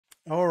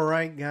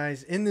Alright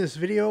guys, in this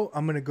video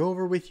I'm going to go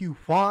over with you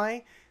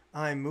why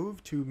I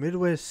moved to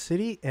Midwest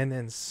City and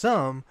then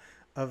some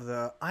of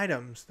the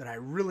items that I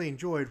really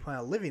enjoyed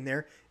while living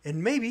there,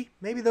 and maybe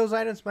those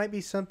items might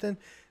be something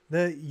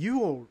that you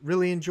will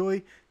really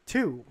enjoy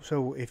too.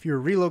 So if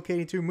you're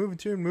relocating to,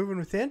 moving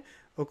within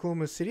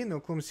Oklahoma City and the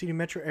Oklahoma City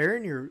metro area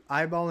and you're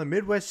eyeballing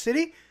Midwest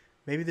City,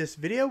 maybe this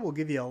video will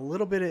give you a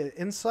little bit of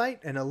insight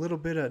and a little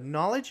bit of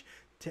knowledge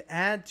to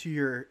add to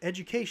your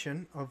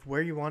education of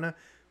where you want to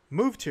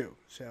move to.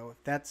 So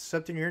if that's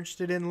something you're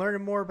interested in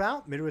learning more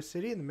about, Midwest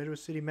City and the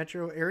Midwest City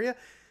metro area,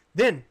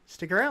 then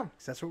stick around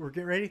because that's what we're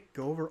getting ready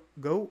to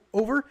go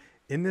over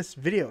in this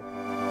video.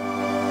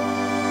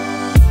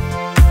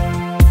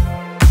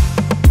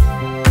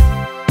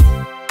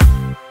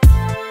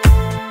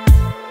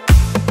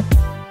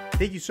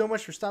 Thank you so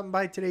much for stopping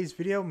by today's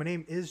video. My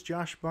name is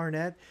Josh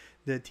Barnett.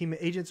 The team of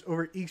agents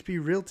over at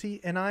eXp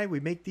Realty and we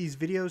make these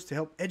videos to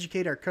help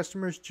educate our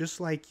customers just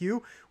like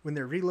you when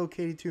they're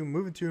relocating to,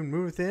 moving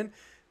within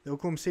the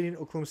Oklahoma City and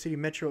Oklahoma City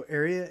metro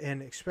area,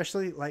 and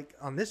especially like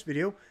on this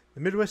video, the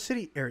Midwest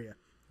City area.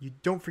 You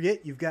don't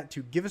forget, you've got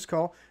to give us a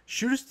call,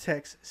 shoot us a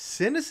text,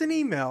 send us an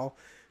email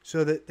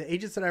so that the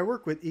agents that I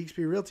work with, eXp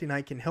Realty and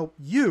I, can help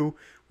you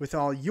with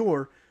all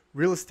your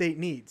real estate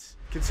needs.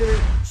 Consider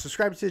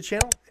subscribing to the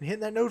channel and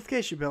hitting that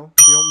notification bell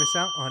so you don't miss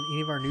out on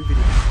any of our new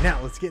videos. Now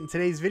let's get in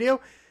today's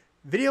video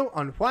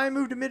on why I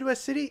moved to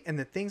Midwest City and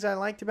the things I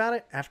liked about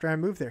it after I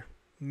moved there.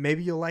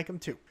 Maybe you'll like them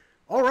too.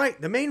 All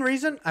right, the main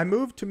reason I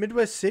moved to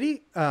Midwest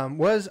City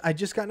was I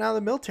just gotten out of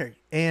the military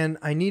and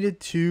I needed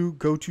to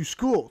go to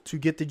school to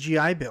get the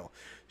GI Bill.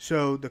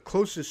 So the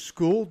closest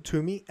school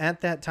to me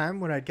at that time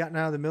when I'd gotten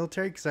out of the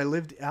military, because I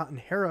lived out in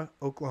Hera,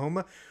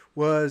 Oklahoma,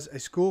 was a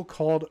school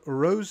called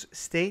Rose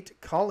State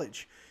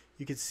College.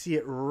 You can see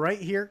it right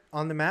here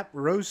on the map,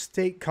 Rose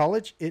State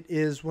College. It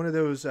is one of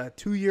those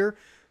two-year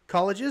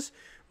colleges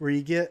where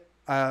you get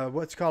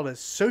what's called an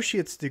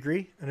associate's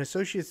degree,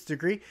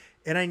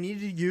 and I needed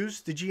to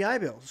use the GI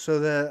Bill.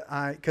 So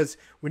because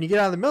when you get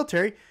out of the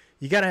military,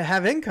 you got to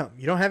have income.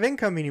 You don't have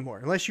income anymore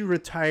unless you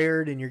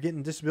retired and you're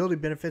getting disability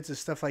benefits and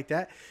stuff like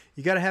that.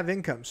 You got to have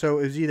income. So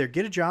it was either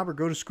get a job or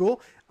go to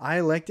school. I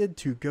elected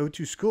to go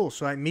to school.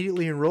 So I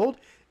immediately enrolled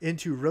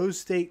into Rose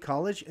State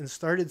College and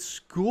started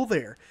school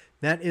there.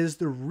 That is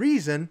the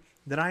reason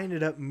that I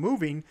ended up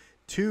moving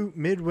to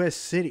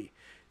Midwest City.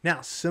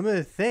 Now, some of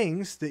the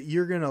things that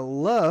you're going to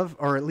love,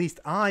 or at least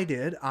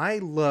I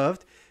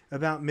loved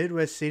about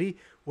Midwest City,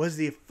 was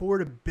the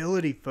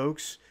affordability,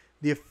 folks.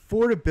 The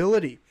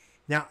affordability.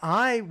 Now,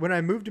 when I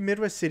moved to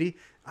Midwest City,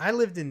 I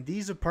lived in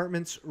these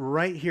apartments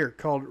right here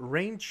called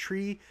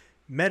Raintree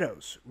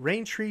Meadows.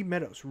 Raintree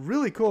Meadows.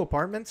 Really cool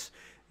apartments.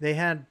 They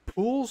had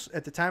pools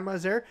at the time I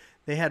was there.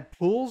 They had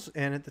pools,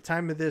 and at the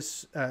time of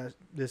this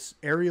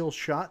aerial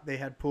shot, they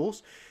had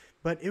pools.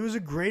 But it was a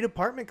great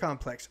apartment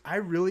complex. I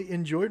really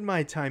enjoyed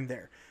my time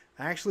there.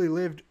 I actually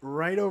lived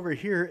right over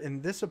here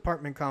in this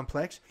apartment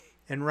complex,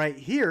 and right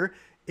here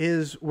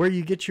is where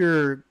you get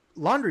your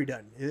laundry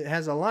done. It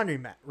has a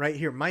laundromat right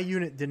here. My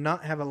unit did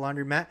not have a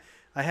laundromat.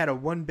 I had a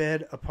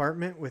one-bed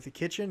apartment with a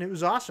kitchen. It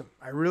was awesome.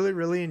 I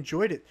really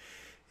enjoyed it.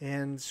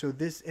 And so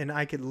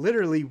I could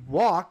literally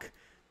walk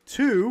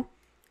to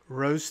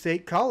Rose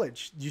State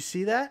College. Do you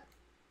see that?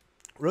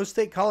 Rose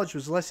State College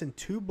was less than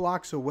 2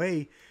 blocks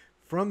away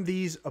from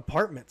these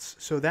apartments.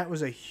 So that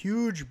was a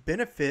huge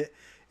benefit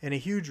and a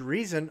huge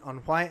reason on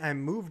why I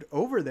moved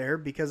over there,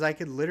 because I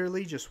could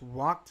literally just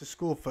walk to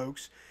school,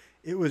 folks.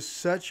 It was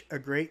such a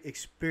great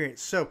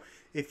experience. So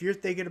if you're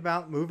thinking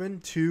about moving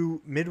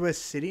to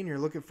Midwest City and you're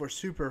looking for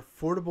super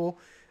affordable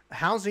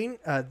housing,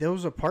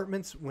 those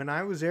apartments when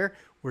I was there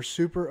were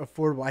super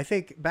affordable. I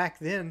think back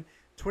then,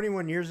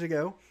 21 years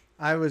ago,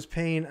 I was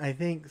paying, I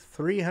think,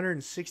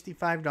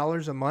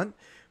 $365 a month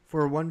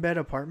for a one-bed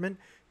apartment.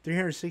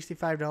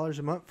 $365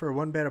 a month for a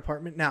one-bed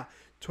apartment. Now,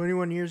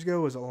 21 years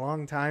ago was a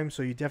long time,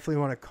 so you definitely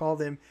want to call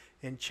them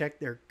and check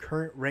their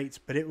current rates,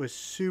 but it was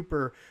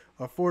super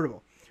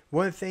affordable.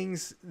 One of the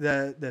things,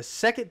 the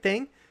second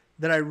thing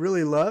that I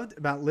really loved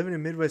about living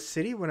in Midwest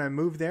City when I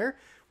moved there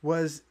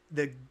was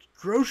the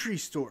grocery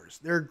stores.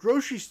 There are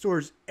grocery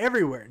stores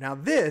everywhere. Now,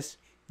 this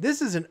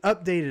is an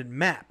updated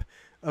map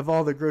of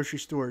all the grocery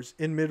stores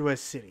in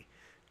Midwest City.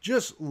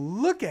 Just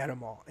look at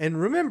them all.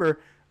 And remember,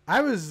 I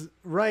was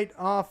right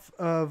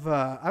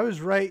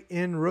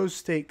in Rose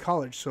State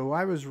College. So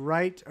I was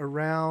right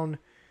around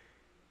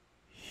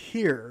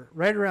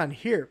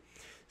here.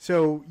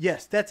 So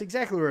yes, that's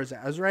exactly where I was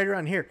at. I was right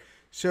around here.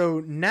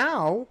 So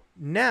now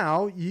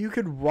you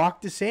could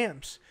walk to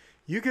Sam's.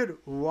 You could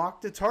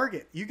walk to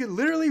Target. You could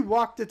literally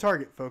walk to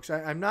Target, folks.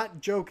 I'm not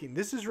joking.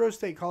 This is Rose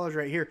State College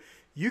right here.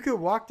 You could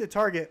walk to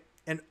Target,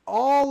 and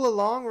all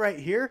along right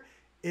here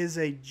is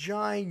a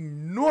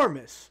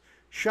ginormous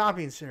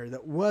shopping center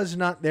that was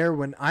not there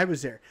when I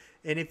was there.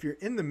 And if you're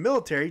in the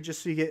military,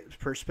 just so you get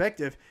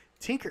perspective,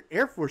 Tinker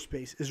Airforce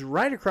Base is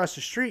right across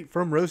the street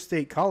from Rose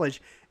State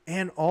College,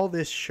 and all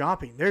this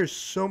shopping. There's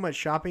so much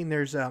shopping.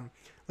 There's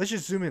let's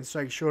just zoom in so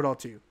I can show it all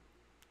to you.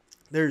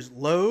 There's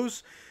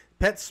Lowe's,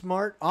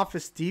 PetSmart,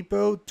 Office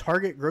Depot,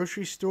 Target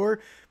Grocery Store,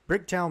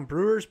 Bricktown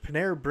Brewers,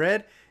 Panera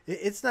Bread.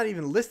 It's not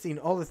even listing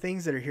all the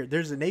things that are here.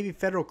 There's a Navy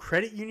Federal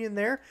Credit Union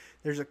there.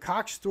 There's a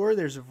Cox store.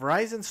 There's a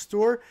Verizon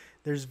store.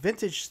 There's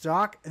Vintage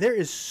Stock. There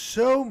is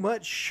so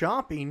much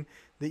shopping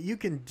that you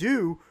can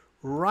do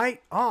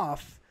right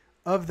off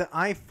of the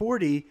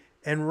I-40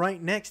 and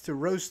right next to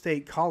Rose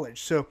State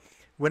College. So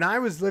when I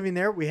was living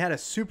there, we had a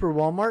super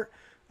Walmart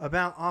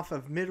about off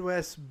of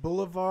Midwest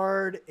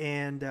Boulevard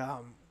and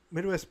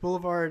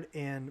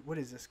what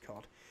is this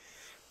called?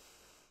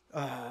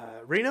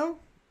 Reno?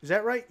 Is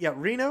that right? Yeah,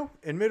 Reno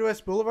and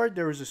Midwest Boulevard,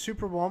 there was a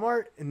super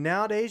Walmart. And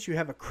nowadays you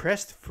have a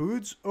Crest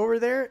Foods over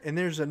there. And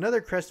there's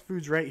another Crest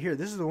Foods right here.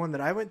 This is the one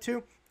that I went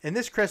to. And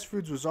this Crest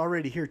Foods was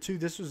already here too.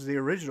 This was the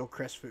original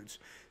Crest Foods.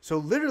 So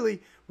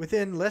literally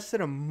within less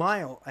than a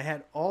mile, I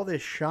had all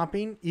this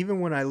shopping, even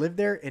when I lived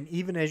there. And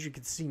even as you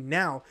can see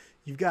now,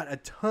 you've got a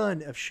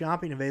ton of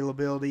shopping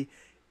availability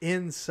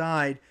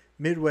inside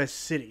Midwest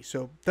City.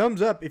 So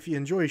thumbs up if you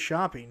enjoy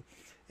shopping.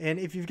 And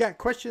if you've got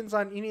questions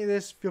on any of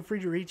this, feel free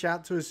to reach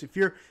out to us. If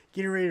you're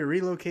getting ready to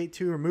relocate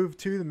to or move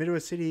to the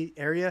Midwest City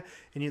area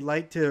and you'd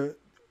like to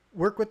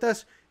work with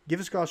us, give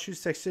us a call, shoot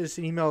us, text us,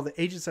 and email.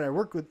 The agents that I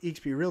work with,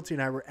 eXp Realty,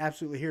 and I, we're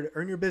absolutely here to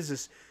earn your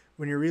business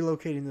when you're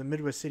relocating to the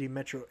Midwest City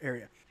metro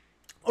area.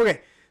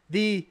 Okay,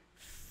 the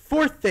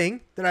fourth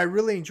thing that I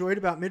really enjoyed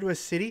about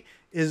Midwest City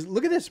is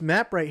look at this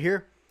map right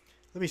here.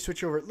 Let me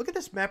switch over. Look at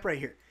this map right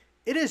here.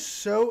 It is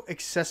so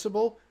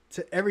accessible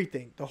to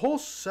everything. The whole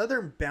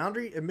southern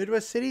boundary of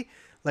Midwest City,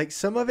 like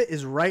some of it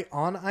is right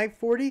on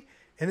I-40.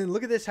 And then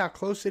look at this, how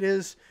close it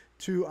is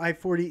to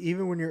I-40,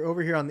 even when you're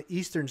over here on the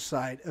eastern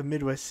side of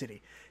Midwest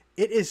City.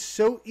 It is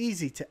so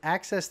easy to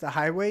access the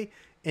highway,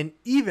 and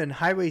even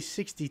Highway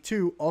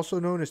 62, also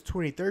known as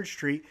 23rd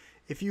Street,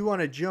 if you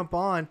want to jump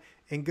on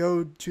and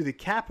go to the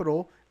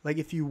Capitol, like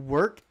if you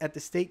work at the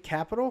state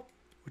Capitol,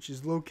 which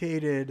is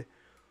located,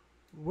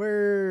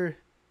 where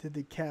did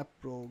the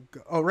Capitol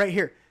go? Oh, right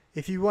here.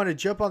 If you want to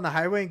jump on the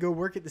highway and go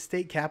work at the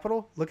state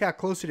Capitol, look how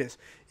close it is.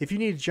 If you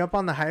need to jump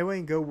on the highway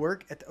and go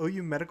work at the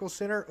OU Medical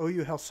Center,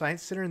 OU Health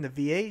Science Center, and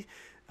the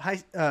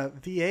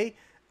VA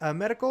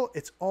Medical,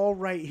 it's all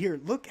right here.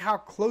 Look how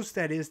close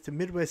that is to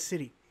Midwest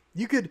City.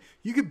 You could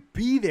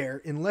be there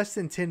in less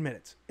than 10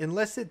 minutes. In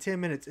less than 10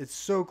 minutes, it's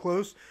so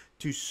close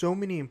to so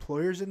many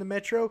employers in the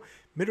metro.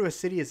 Midwest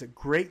City is a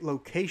great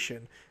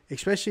location,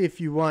 especially if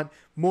you want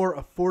more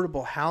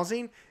affordable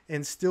housing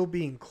and still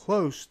being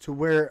close to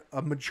where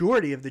a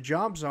majority of the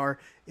jobs are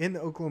in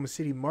the Oklahoma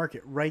City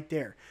market right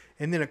there.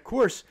 And then, of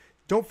course,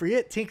 don't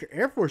forget Tinker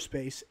Air Force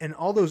Base, and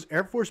all those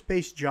Air Force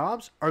Base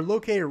jobs are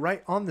located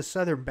right on the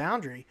southern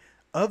boundary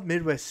of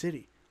Midwest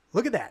City.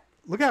 Look at that.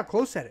 Look how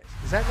close that is.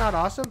 Is that not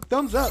awesome?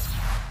 Thumbs up.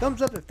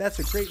 Thumbs up if that's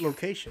a great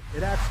location.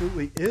 It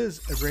absolutely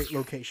is a great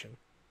location.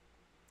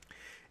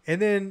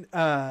 And then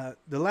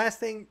the last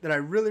thing that I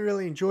really,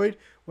 really enjoyed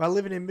while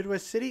living in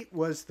Midwest City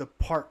was the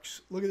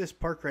parks. Look at this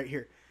park right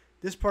here.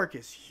 This park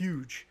is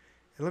huge.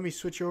 And let me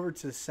switch over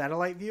to the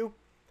satellite view.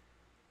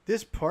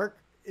 This park,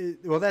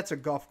 well, that's a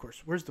golf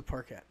course. Where's the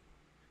park at?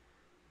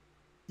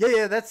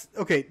 Yeah, that's,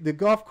 okay, the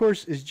golf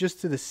course is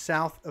just to the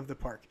south of the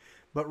park.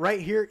 But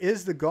right here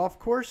is the golf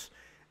course.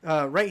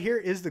 Right here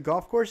is the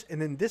golf course.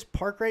 And then this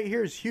park right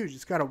here is huge.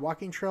 It's got a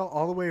walking trail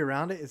all the way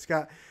around it. It's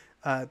got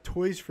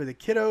toys for the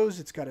kiddos.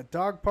 It's got a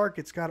dog park.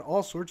 It's got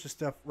all sorts of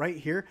stuff right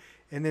here.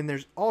 And then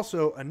there's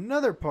also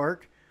another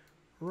park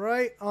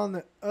right on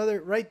the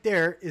other, right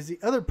there is the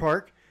other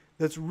park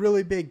that's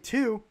really big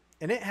too.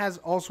 And it has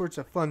all sorts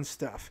of fun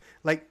stuff.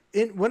 Like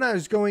when I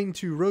was going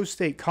to Rose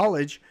State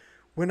College,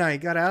 when I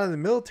got out of the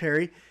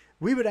military,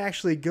 we would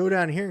actually go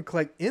down here and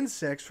collect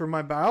insects for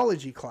my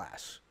biology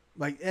class,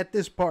 like at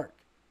this park.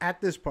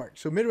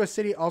 So Midwest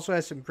City also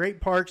has some great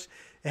parks.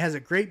 It has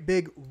a great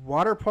big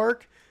water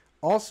park.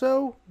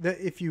 Also, that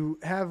if you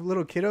have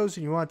little kiddos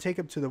and you want to take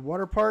them to the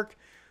water park,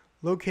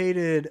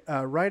 located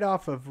right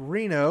off of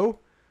Reno,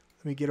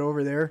 let me get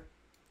over there.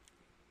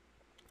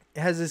 It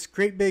has this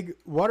great big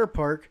water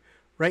park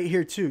right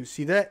here too.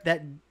 See that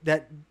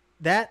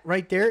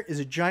right there is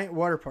a giant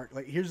water park.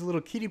 Like here's the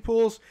little kiddie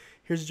pools.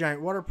 Here's a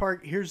giant water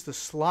park. Here's the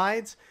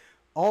slides,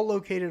 all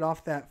located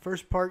off that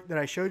first park that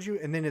I showed you.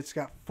 And then it's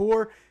got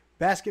 4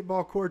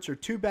 basketball courts, or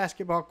 2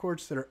 basketball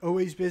courts that are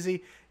always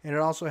busy. And it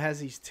also has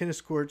these tennis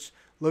courts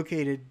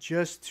located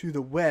just to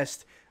the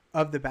west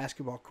of the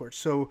basketball courts.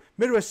 So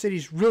Midwest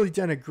City's really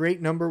done a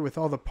great number with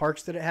all the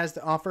parks that it has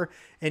to offer.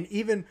 And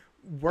even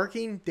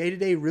working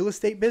day-to-day real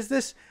estate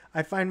business,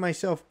 I find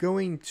myself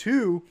going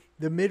to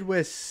the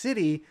Midwest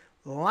City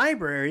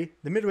Library,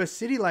 the Midwest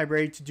City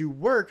Library, to do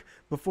work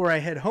before I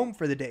head home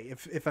for the day.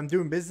 If I'm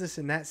doing business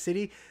in that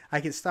city, I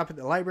can stop at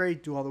the library,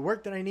 do all the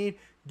work that I need,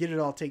 get it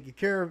all taken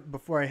care of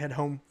before I head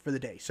home for the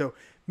day. So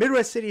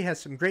Midwest City has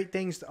some great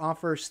things to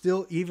offer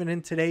still, even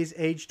in today's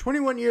age.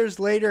 21 years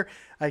later,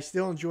 I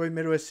still enjoy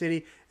Midwest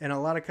City, and a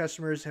lot of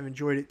customers have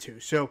enjoyed it too.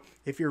 So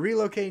if you're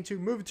relocating to,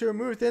 moving to, or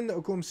moving within the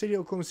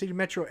Oklahoma City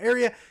metro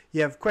area,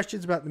 you have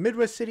questions about the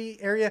Midwest City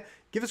area,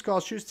 give us a call,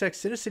 shoot us a text,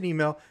 send us an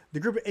email.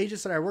 The group of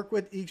agents that I work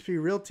with, eXp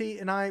Realty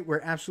and I,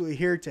 we're absolutely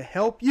here to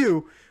help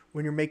you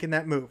when you're making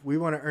that move. We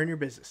want to earn your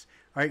business.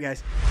 All right,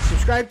 guys,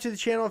 subscribe to the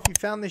channel if you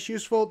found this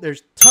useful.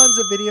 There's tons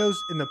of videos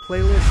in the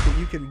playlist that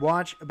you can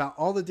watch about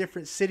all the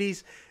different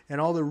cities and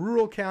all the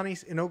rural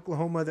counties in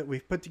Oklahoma that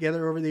we've put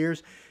together over the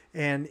years.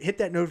 And hit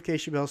that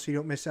notification bell so you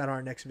don't miss out on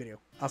our next video.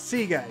 I'll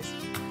see you guys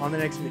on the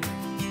next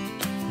video.